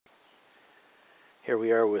Here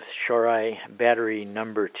we are with Shorai Battery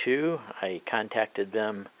number 2. I contacted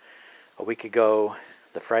them a week ago,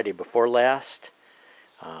 the Friday before last,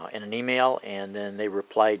 in an email, and then they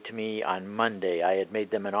replied to me on Monday. I had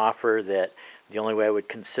made them an offer that the only way I would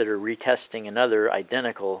consider retesting another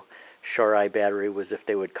identical Shorai battery was if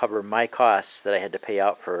they would cover my costs that I had to pay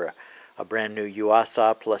out for a brand new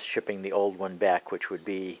Yuasa plus shipping the old one back, which would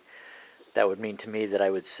be, that would mean to me that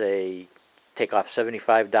I would say take off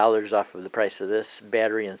 $75 off of the price of this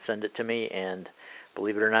battery and send it to me, and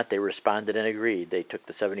believe it or not, they responded and agreed. They took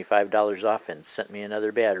the $75 off and sent me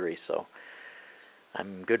another battery, so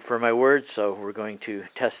I'm good for my word. So we're going to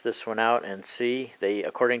test this one out and see. They,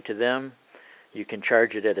 according to them, you can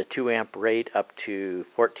charge it at a 2 amp rate up to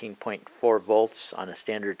 14.4 volts on a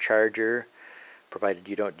standard charger, provided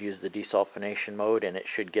you don't use the desulfonation mode, and it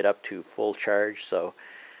should get up to full charge. So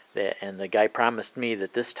and the guy promised me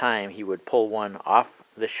that this time he would pull one off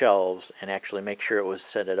the shelves and actually make sure it was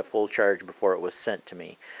set at a full charge before it was sent to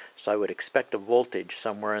me. So I would expect a voltage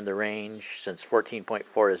somewhere in the range, since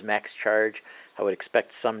 14.4 is max charge, I would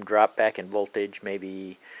expect some drop back in voltage,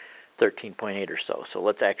 maybe 13.8 or so. So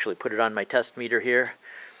let's actually put it on my test meter here.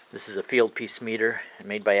 This is a field piece meter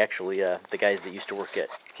made by actually the guys that used to work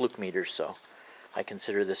at Fluke Meters, so I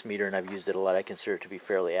consider this meter, and I've used it a lot, I consider it to be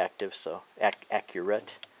fairly active, so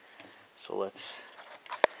accurate. So let's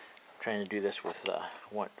trying to do this with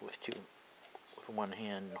one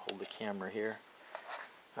hand and hold the camera here.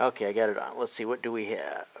 Okay, I got it on. Let's see, what do we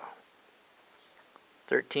have?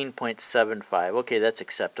 13.75. Okay, that's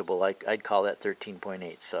acceptable. I'd call that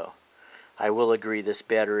 13.8. So I will agree this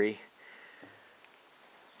battery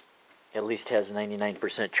at least has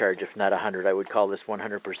 99% charge, if not 100. I would call this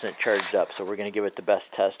 100% charged up. So we're going to give it the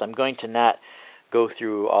best test. I'm going to not go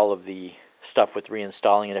through all of the stuff with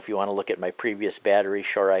reinstalling it. If you want to look at my previous battery,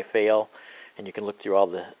 Shorai Fail, and you can look through all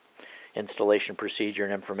the installation procedure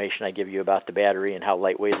and information I give you about the battery and how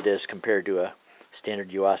lightweight it is compared to a standard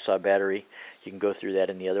Yuasa battery. You can go through that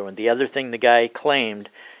in the other one. The other thing the guy claimed,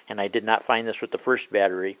 and I did not find this with the first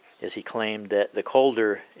battery, is he claimed that the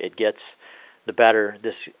colder it gets, the better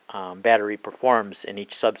this battery performs in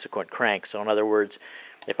each subsequent crank. So in other words,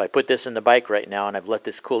 if I put this in the bike right now and I've let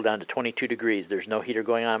this cool down to 22 degrees, there's no heater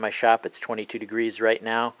going on in my shop, it's 22 degrees right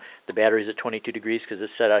now. The battery's at 22 degrees because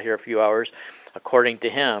it's set out here a few hours. According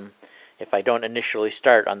to him, if I don't initially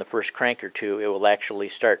start on the first crank or two, it will actually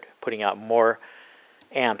start putting out more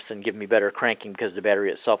amps and give me better cranking because the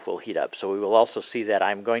battery itself will heat up. So we will also see that.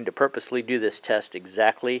 I'm going to purposely do this test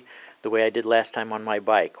exactly the way I did last time on my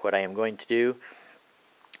bike. What I am going to do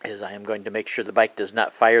is I am going to make sure the bike does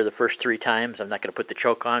not fire the first 3 times. I'm not going to put the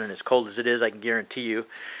choke on, and as cold as it is, I can guarantee you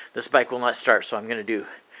this bike will not start. So I'm going to do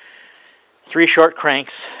 3 short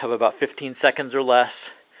cranks of about 15 seconds or less,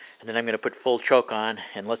 and then I'm going to put full choke on,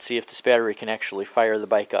 and let's see if this battery can actually fire the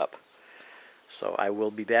bike up. So I will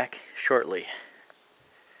be back shortly.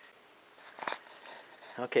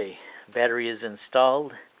 Okay, battery is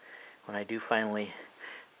installed. When I do finally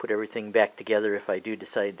put everything back together, if I do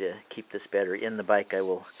decide to keep this battery in the bike, I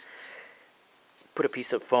will put a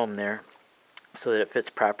piece of foam there so that it fits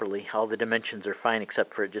properly. All the dimensions are fine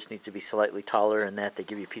except for it just needs to be slightly taller, and that they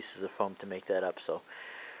give you pieces of foam to make that up. So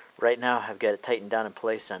right now I've got it tightened down in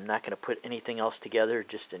place. I'm not going to put anything else together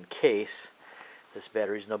just in case this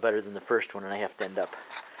battery is no better than the first one and I have to end up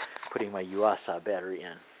putting my Yuasa battery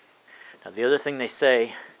in. Now the other thing they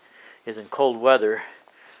say is in cold weather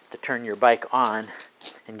to turn your bike on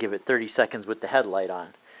and give it 30 seconds with the headlight on.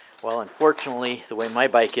 Well, unfortunately, the way my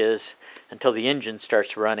bike is, until the engine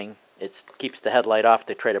starts running, it keeps the headlight off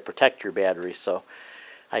to try to protect your battery. So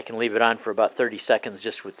I can leave it on for about 30 seconds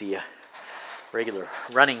just with the regular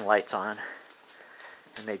running lights on,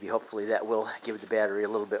 and maybe hopefully that will give the battery a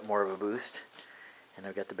little bit more of a boost. And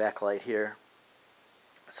I've got the backlight here,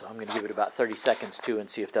 so I'm going to give it about 30 seconds too and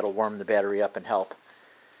see if that'll warm the battery up and help.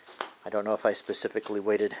 I don't know if I specifically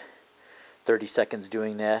waited 30 seconds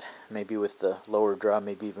doing that. Maybe with the lower draw,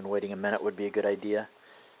 maybe even waiting a minute would be a good idea.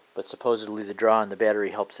 But supposedly the draw on the battery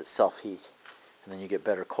helps it self-heat, and then you get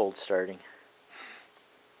better cold starting.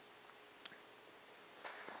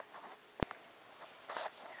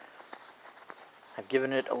 I've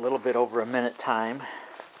given it a little bit over a minute time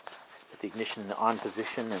with the ignition in the on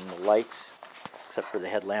position and the lights, except for the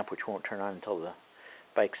headlamp, which won't turn on until the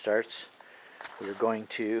bike starts. We're going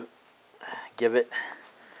to give it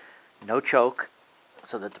no choke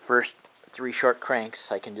so that the first 3 short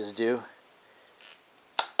cranks I can just do.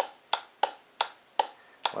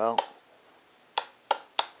 Well,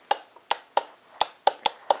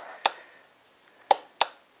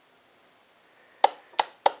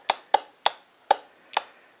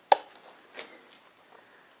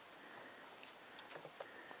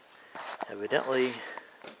 Evidently,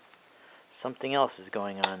 something else is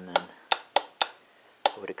going on then.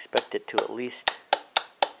 I would expect it to at least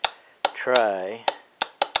try.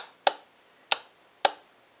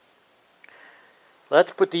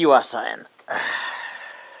 Let's put the Yuasa in.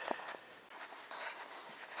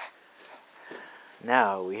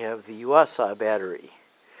 Now we have the Yuasa battery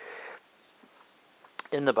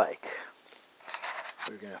in the bike.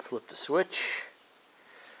 We're going to flip the switch,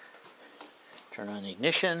 turn on the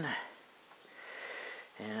ignition,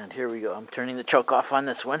 and here we go. I'm turning the choke off on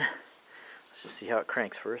this one. Let's just see how it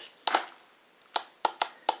cranks first.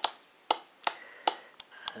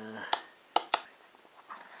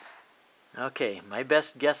 Okay, my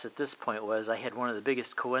best guess at this point was I had one of the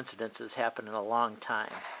biggest coincidences happen in a long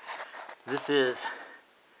time. This is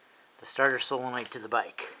the starter solenoid to the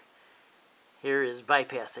bike. Here is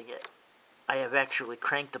bypassing it. I have actually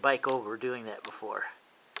cranked the bike over doing that before.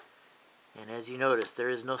 And as you notice, there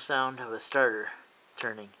is no sound of a starter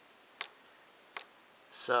turning.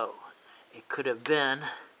 So, it could have been,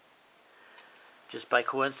 just by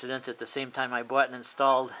coincidence, at the same time I bought and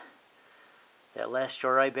installed that last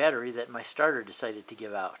Shorai battery, that my starter decided to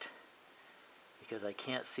give out. Because I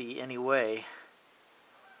can't see any way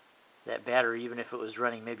that battery, even if it was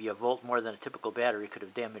running maybe a volt more than a typical battery, could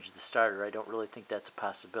have damaged the starter. I don't really think that's a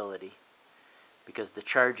possibility, because the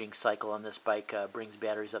charging cycle on this bike brings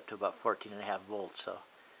batteries up to about 14.5 volts. So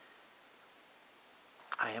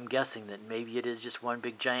I am guessing that maybe it is just one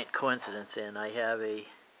big giant coincidence, and I have a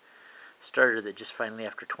starter that just finally,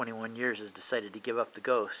 after 21 years, has decided to give up the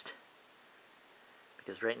ghost.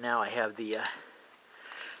 Because right now I have the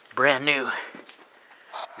brand new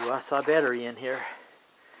Yuasa battery in here,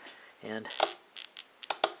 and